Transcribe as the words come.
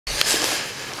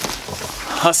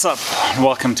What's up?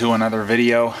 Welcome to another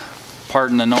video.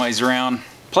 Pardon the noise around.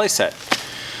 Playset.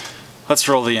 Let's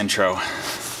roll the intro.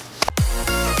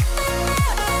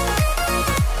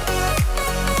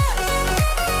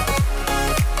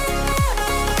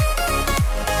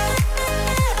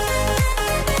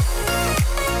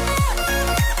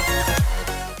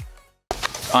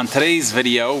 On today's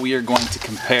video, we are going to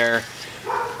compare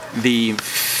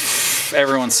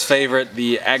everyone's favorite,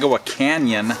 the Agua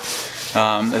Canyon.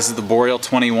 This is the Boreal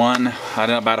 21, I don't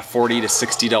know, about a $40 to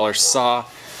 $60 saw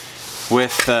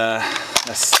with a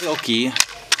Silky,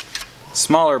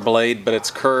 smaller blade, but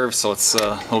it's curved, so it's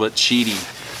a little bit cheaty.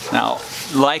 Now,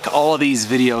 like all of these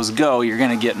videos go, you're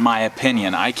going to get my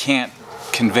opinion. I can't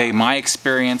convey my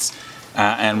experience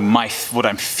and what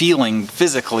I'm feeling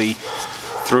physically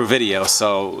through video,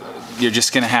 so you're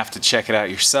just going to have to check it out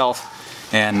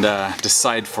yourself and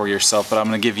decide for yourself, but I'm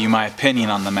going to give you my opinion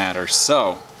on the matter.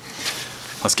 So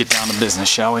let's get down to business,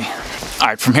 shall we?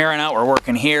 Alright, from here on out we're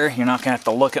working here. You're not going to have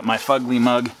to look at my fugly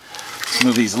mug. Let's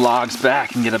move these logs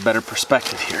back and get a better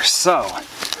perspective here. So,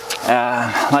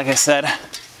 like I said,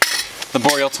 the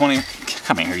Boreal 20...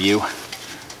 Come here, you.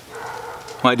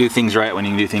 Well, I do things right when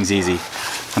you can do things easy.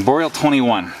 The Boreal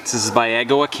 21. This is by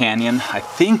Agua Canyon. I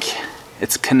think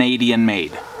it's Canadian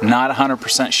made. Not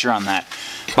 100% sure on that.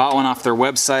 Bought one off their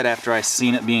website after I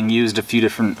seen it being used. A few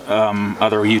different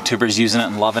other YouTubers using it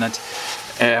and loving it.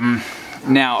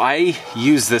 Now I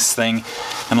use this thing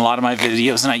in a lot of my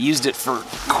videos, and I used it for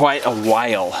quite a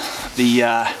while.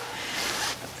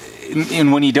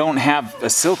 And when you don't have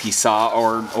a Silky saw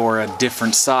or a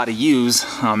different saw to use,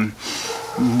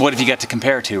 what have you got to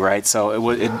compare to, right?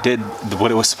 So it did what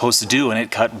it was supposed to do, and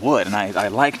it cut wood, and I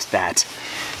liked that.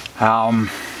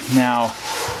 Now,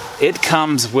 it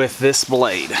comes with this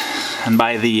blade, and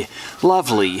by the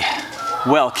lovely,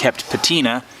 well-kept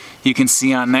patina, you can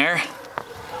see on there,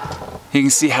 you can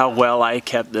see how well I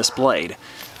kept this blade.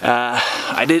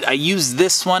 I used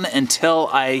this one until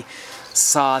I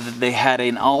saw that they had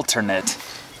an alternate.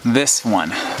 This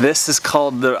one. This is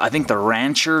called I think the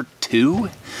Rancher 2.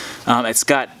 It's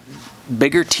got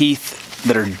bigger teeth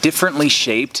that are differently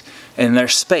shaped, and they're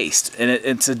spaced, and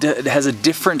it has a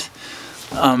different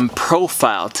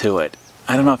profile to it.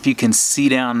 I don't know if you can see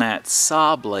down that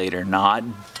saw blade or not,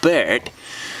 but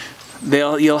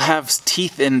you'll have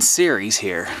teeth in series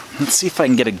here. Let's see if I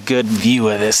can get a good view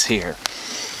of this here,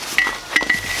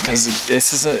 because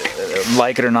this is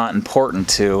like it or not important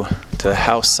to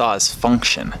how saws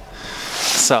function.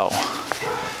 So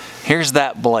here's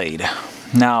that blade.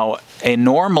 Now,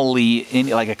 normally,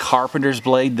 like a carpenter's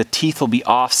blade, the teeth will be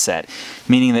offset,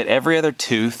 meaning that every other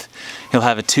tooth, you'll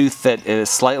have a tooth that is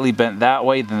slightly bent that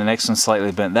way, then the next one's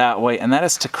slightly bent that way, and that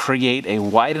is to create a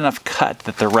wide enough cut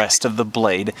that the rest of the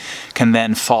blade can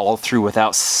then follow through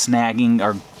without snagging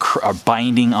or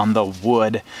binding on the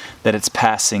wood that it's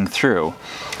passing through.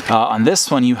 On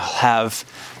this one, you have...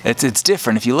 It's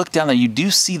different. If you look down there, you do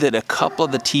see that a couple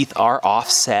of the teeth are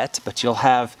offset, but you'll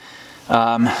have...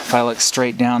 if I look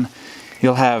straight down,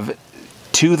 you'll have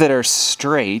two that are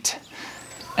straight.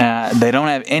 They don't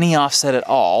have any offset at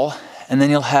all. And then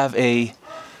you'll have a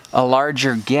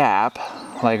larger gap,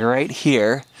 like right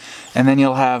here. And then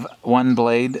you'll have one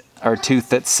blade or tooth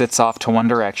that sits off to one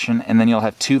direction. And then you'll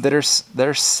have two that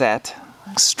are set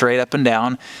straight up and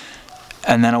down.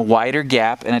 And then a wider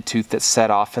gap and a tooth that's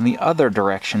set off in the other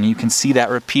direction. You can see that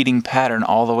repeating pattern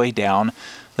all the way down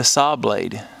the saw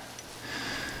blade.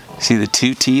 See the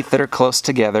two teeth that are close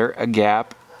together, a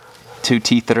gap, two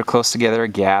teeth that are close together, a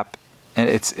gap, and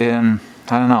it's in,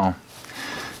 I don't know.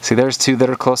 See, there's two that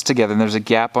are close together, and there's a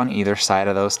gap on either side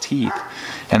of those teeth.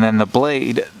 And then the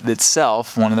blade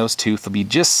itself, one of those teeth will be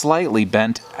just slightly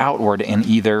bent outward in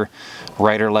either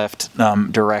right or left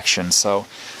direction. So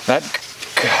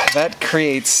that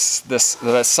creates this,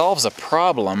 that solves a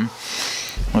problem.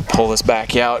 I'm going to pull this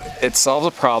back out. It solves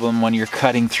a problem when you're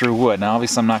cutting through wood. Now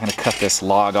obviously I'm not going to cut this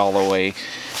log all the way,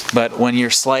 but when you're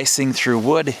slicing through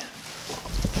wood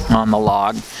on the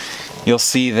log, you'll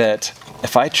see that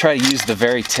if I try to use the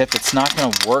very tip, it's not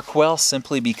going to work well,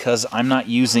 simply because I'm not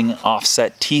using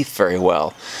offset teeth very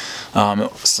well.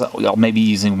 So I'll maybe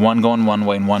using one going one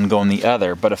way and one going the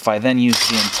other, but if I then use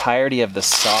the entirety of the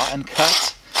saw and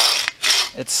cut,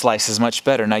 it slices much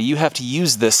better. Now you have to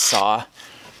use this saw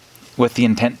with the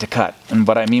intent to cut, and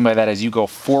what I mean by that is you go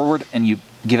forward and you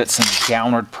give it some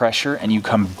downward pressure, and you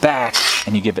come back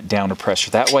and you give it downward pressure.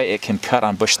 That way it can cut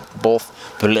on both.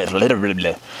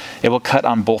 It will cut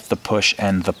on both the push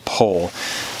and the pull.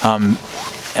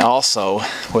 Also,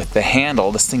 with the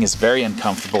handle, this thing is very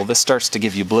uncomfortable. This starts to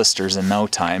give you blisters in no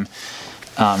time.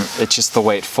 It's just the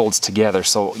way it folds together.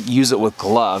 So use it with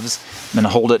gloves and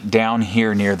hold it down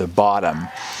here near the bottom.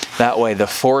 That way the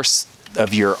force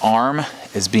of your arm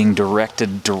is being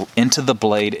directed into the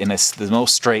blade in the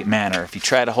most straight manner. If you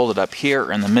try to hold it up here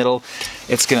or in the middle,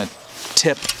 it's going to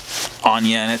tip on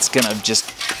you and it's going to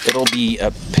it'll be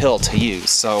a pill to use.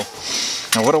 So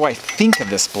now what do I think of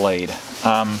this blade?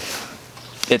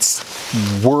 It's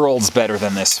worlds better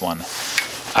than this one.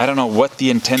 I don't know what the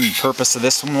intended purpose of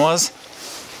this one was.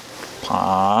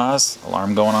 Pause.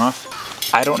 Alarm going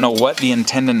off. I don't know what the I'm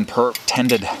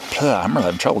really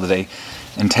having trouble today.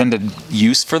 Intended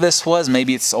use for this was.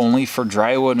 Maybe it's only for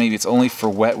dry wood, maybe it's only for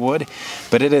wet wood,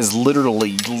 but it is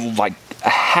literally like a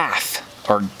half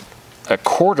or a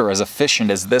quarter as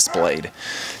efficient as this blade.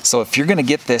 So if you're going to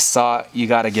get this saw, you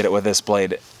got to get it with this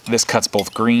blade. This cuts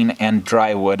both green and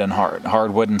dry wood and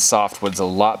hardwood and softwood's a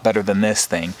lot better than this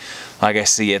thing. Like I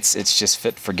see, it's just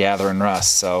fit for gathering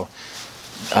rust. So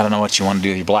I don't know what you want to do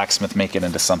with your blacksmith, make it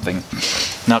into something.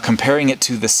 Now comparing it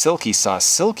to the Silky saw,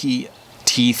 Silky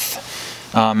teeth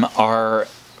are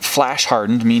flash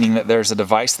hardened, meaning that there's a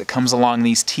device that comes along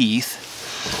these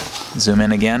teeth. Zoom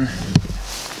in again.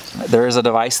 There is a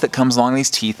device that comes along these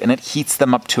teeth and it heats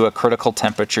them up to a critical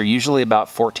temperature, usually about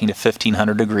 14 to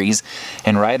 1500 degrees,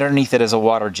 and right underneath it is a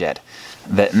water jet.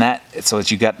 So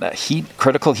as you got that heat,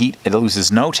 critical heat, it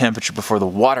loses no temperature before the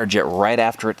water jet right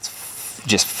after it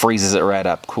just freezes it right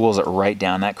up, cools it right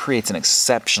down. That creates an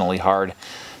exceptionally hard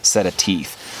set of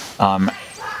teeth.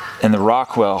 In the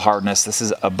Rockwell hardness, this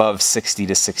is above 60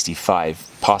 to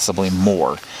 65, possibly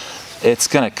more. It's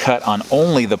going to cut on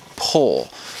only the pull.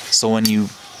 So when you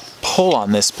pull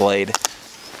on this blade,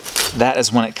 that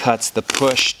is when it cuts. The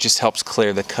push just helps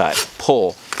clear the cut.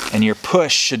 Pull, and your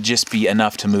push should just be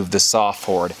enough to move the saw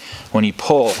forward. When you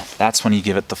pull, that's when you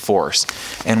give it the force.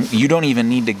 And you don't even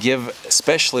need to give,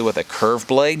 especially with a curved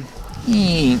blade,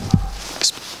 you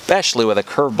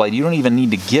don't even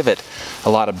need to give it a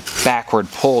lot of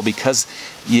backward pull, because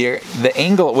the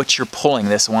angle at which you're pulling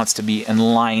this wants to be in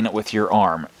line with your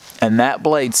arm. And that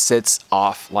blade sits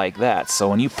off like that. So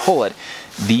when you pull it,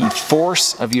 the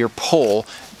force of your pull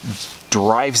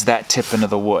drives that tip into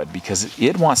the wood because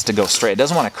it wants to go straight. It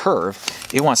doesn't want to curve,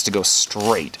 it wants to go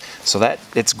straight. So that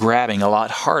it's grabbing a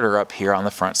lot harder up here on the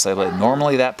front side of the blade.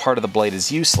 Normally that part of the blade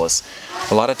is useless.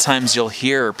 A lot of times you'll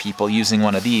hear people using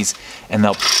one of these and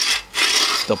they'll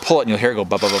pull it and you'll hear it go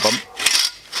bum bum bum bum.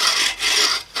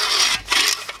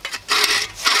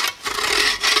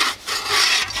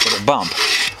 It'll bump.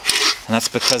 And that's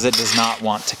because it does not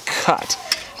want to cut.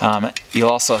 You'll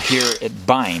also hear it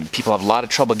bind. People have a lot of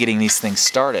trouble getting these things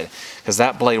started because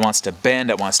that blade wants to bend,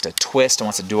 it wants to twist, it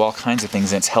wants to do all kinds of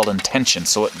things, and it's held in tension,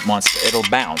 so it'll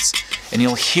bounce. And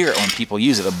you'll hear it when people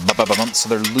use it, so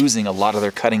they're losing a lot of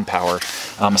their cutting power,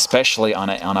 especially on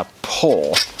a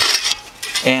pull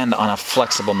and on a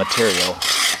flexible material.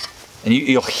 And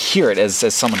you'll hear it as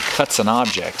someone cuts an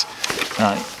object.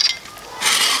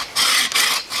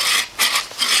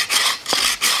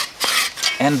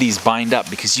 And these bind up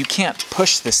because you can't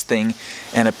push this thing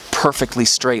in a perfectly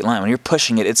straight line. When you're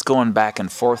pushing it, it's going back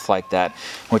and forth like that,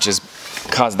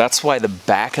 that's why the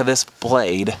back of this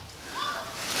blade,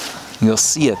 you'll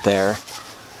see it there,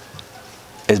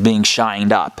 is being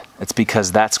shined up. It's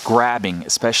because that's grabbing,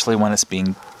 especially when it's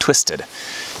being twisted.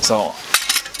 So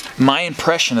my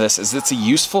impression of this is it's a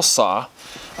useful saw.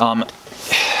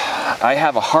 I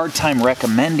have a hard time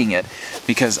recommending it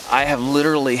because I have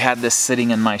literally had this sitting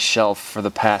in my shelf for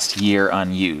the past year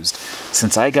unused.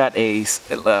 Since I got a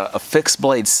fixed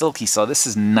blade Silky saw, this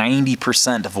is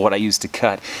 90% of what I used to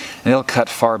cut, and it'll cut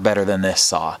far better than this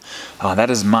saw. That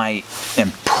is my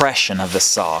impression of the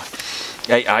saw.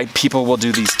 People will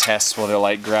do these tests where they'll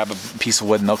like grab a piece of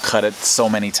wood and they'll cut it so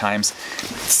many times.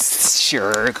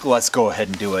 Sure, let's go ahead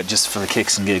and do it just for the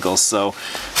kicks and giggles. So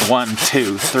 1,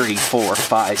 2, 3, 4,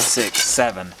 5, 6,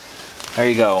 7. There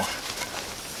you go.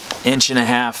 1.5 inch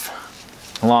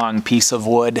long piece of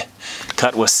wood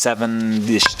cut with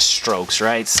 7-ish strokes,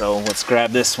 right? So let's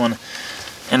grab this one.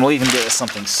 And we'll even get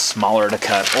something smaller to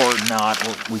cut, or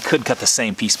not. We could cut the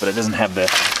same piece, but it doesn't have the...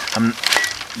 I'm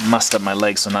mussed up my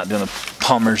legs, so I'm not doing a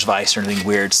Palmer's vise or anything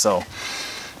weird, so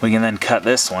we can then cut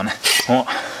this one. Oh,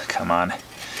 come on.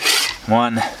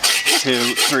 1,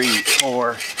 2, 3,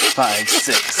 4, 5,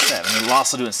 6, 7. We'll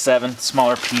also do a 7,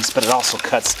 smaller piece, but it also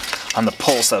cuts on the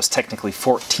pull, so that was technically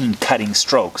 14 cutting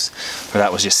strokes, or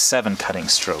that was just 7 cutting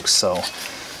strokes. So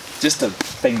just a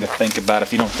thing to think about.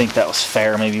 If you don't think that was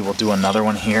fair, maybe we'll do another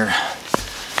one here.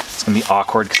 It's gonna be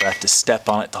awkward because I have to step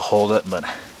on it to hold it, but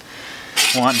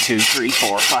 1, 2, 3,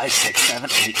 4, 5, 6, 7,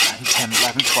 8, 9, 10,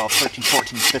 11, 12, 13,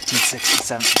 14, 15,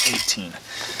 16, 17, 18.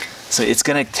 So it's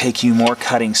going to take you more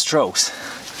cutting strokes.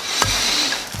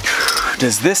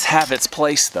 Does this have its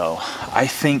place though? I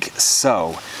think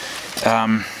so.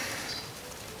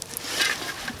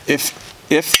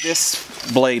 If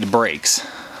this blade breaks,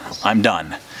 I'm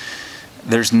done.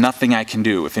 There's nothing I can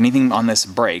do. If anything on this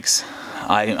breaks,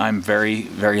 I'm very,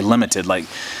 very limited. Like,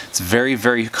 it's very,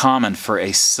 very common for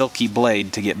a silky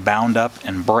blade to get bound up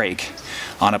and break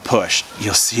on a push.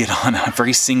 You'll see it on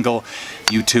every single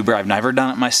YouTuber. I've never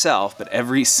done it myself, but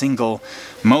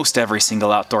most every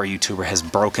single outdoor YouTuber has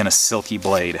broken a silky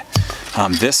blade.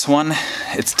 This one,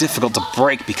 it's difficult to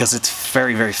break because it's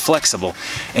very, very flexible.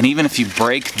 And even if you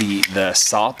break the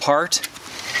saw part,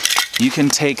 you can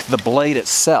take the blade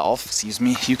itself,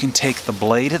 you can take the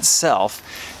blade itself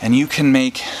and you can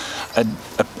make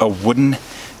a wooden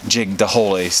jig to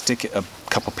hold it. You stick a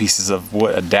couple pieces of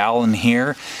wood, a dowel in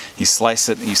here, you slice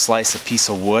a piece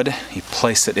of wood, you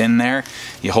place it in there,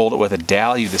 you hold it with a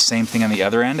dowel, you do the same thing on the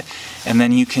other end, and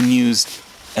then you can use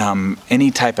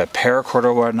any type of paracord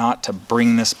or whatnot to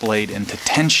bring this blade into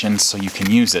tension so you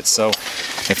can use it. So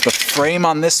if the frame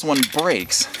on this one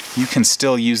breaks, you can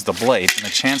still use the blade, and the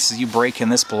chances you break in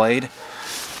this blade,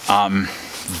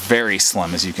 very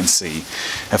slim, as you can see.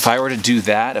 If I were to do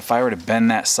that, if I were to bend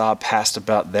that saw past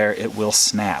about there, it will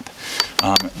snap.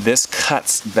 This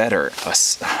cuts better.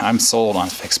 I'm sold on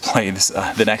fixed blades.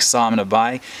 The next saw I'm going to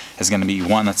buy is going to be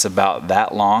one that's about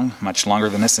that long, much longer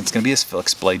than this. It's going to be a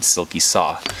fixed blade silky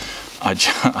saw.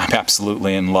 I'm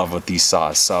absolutely in love with these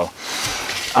saws. So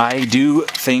I do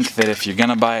think that if you're going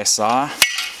to buy a saw,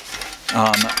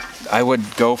 I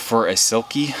would go for a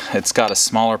silky. It's got a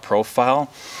smaller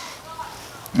profile.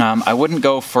 I wouldn't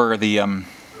go for the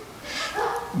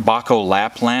Baco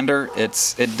Laplander.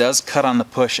 It does cut on the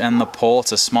push and the pull.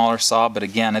 It's a smaller saw, but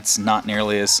again, it's not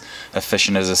nearly as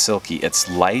efficient as a silky. It's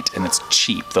light and it's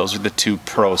cheap. Those are the two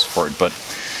pros for it. But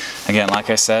again, like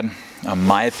I said,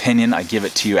 my opinion, I give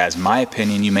it to you as my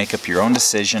opinion. You make up your own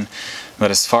decision.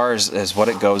 But as far as what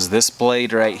it goes, this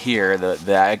blade right here,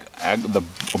 the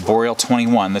Boreal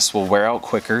 21, this will wear out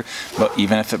quicker. But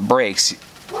even if it breaks,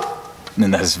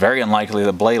 and it's very unlikely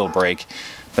the blade will break,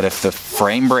 but if the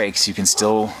frame breaks, you can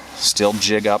still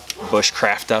jig up,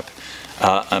 bushcraft up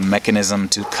a mechanism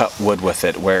to cut wood with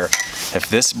it, where if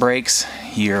this breaks,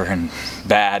 you're in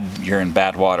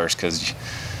bad waters, because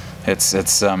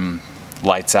it's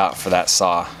lights out for that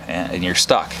saw and you're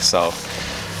stuck. So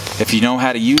if you know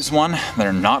how to use one,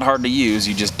 they're not hard to use.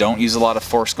 You just don't use a lot of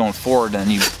force going forward, and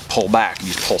you pull back.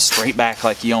 You pull straight back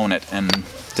like you own it, and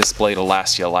this blade will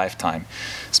last you a lifetime,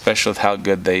 especially with how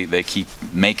good they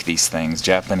make these things.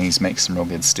 Japanese make some real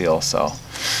good steel. So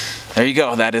there you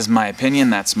go. That is my opinion.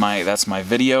 That's my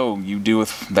video. You do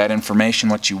with that information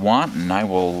what you want, and I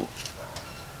will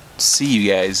see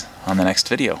you guys on the next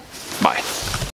video.